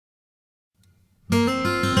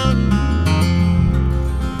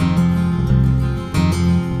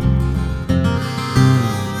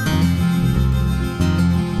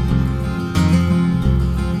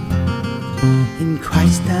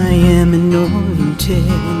anointed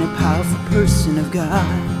and a powerful person of God.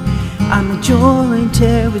 I'm a joint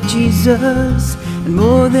heir with Jesus and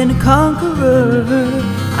more than a conqueror.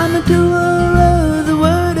 I'm a doer of the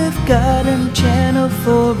word of God and a channel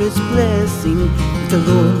for his blessing. With the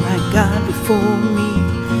Lord my God before me,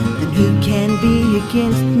 then who can be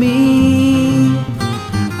against me?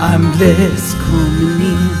 I'm blessed coming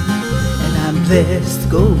in and I'm blessed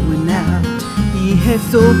going out. He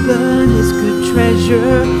has opened his good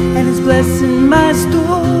treasure and is blessing my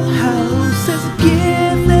storehouse. As a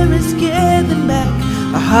gift there is given back,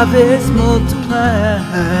 a harvest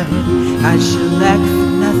multiplied. I shall lack for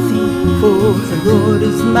nothing, for the Lord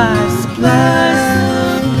is my supply.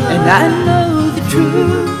 And I know the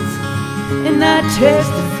truth and I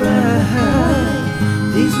testify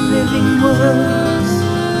these living words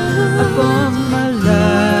upon my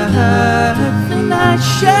life. And I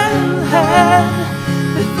shall have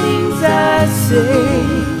the things I say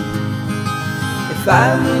if I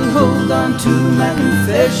will hold on to my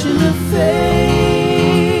confession of faith.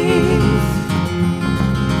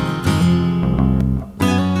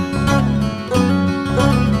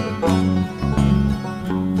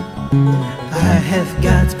 I have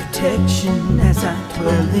God's protection as I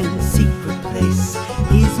dwell in a secret place.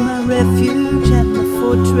 He's my refuge and my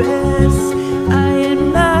fortress. I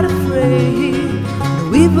am not afraid.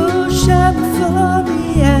 No evil shall befall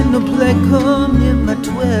me, and no plague come near my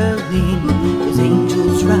dwelling. There's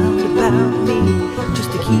angels round about me,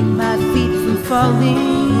 just to keep my feet from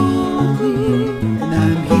falling. And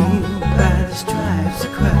I'm healed by the stripes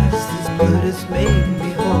of Christ. His blood has made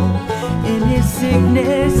me whole. In his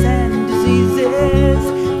sickness and diseases,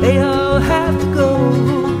 they all have to go.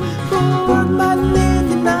 For by faith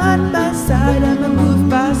and not by sight, I'm moved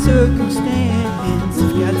by circumstance.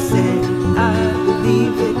 If God said, I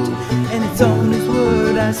believe it, and it's on his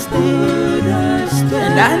word I stand.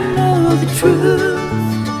 And I know the truth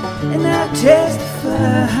and I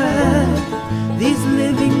testify these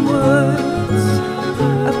living words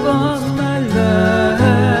upon my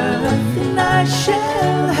life. And I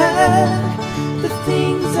shall have the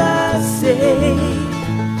things I say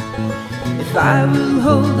if I will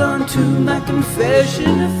hold on to my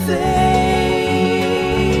confession of faith.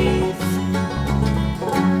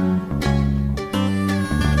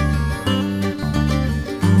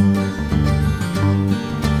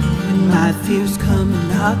 When my fears come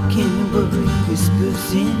knocking, worry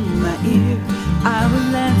whispers in my ear, I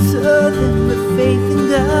will answer them with faith in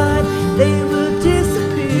God. They will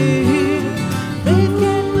disappear. They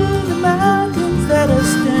can move the mountains that are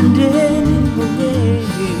standing in the way.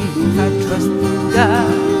 If I trust in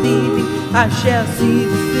God, believing I shall see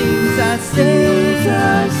the things I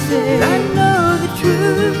say. I know the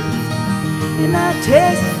truth and I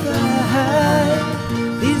testify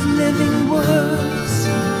these living words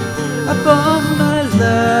upon my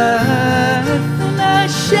life. And I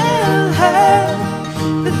shall have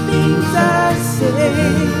the things I say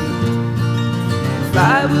if I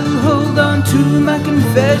will hold on to my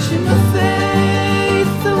confession of faith.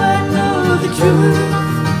 So I know the truth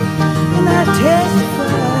and I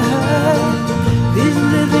testify these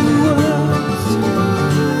living words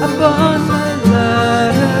upon my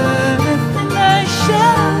life. And I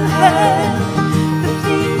shall have the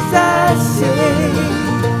things I say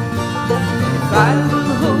if I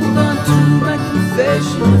will hold on to my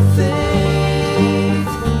confession of faith.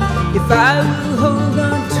 If I will hold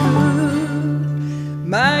on to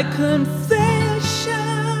my confession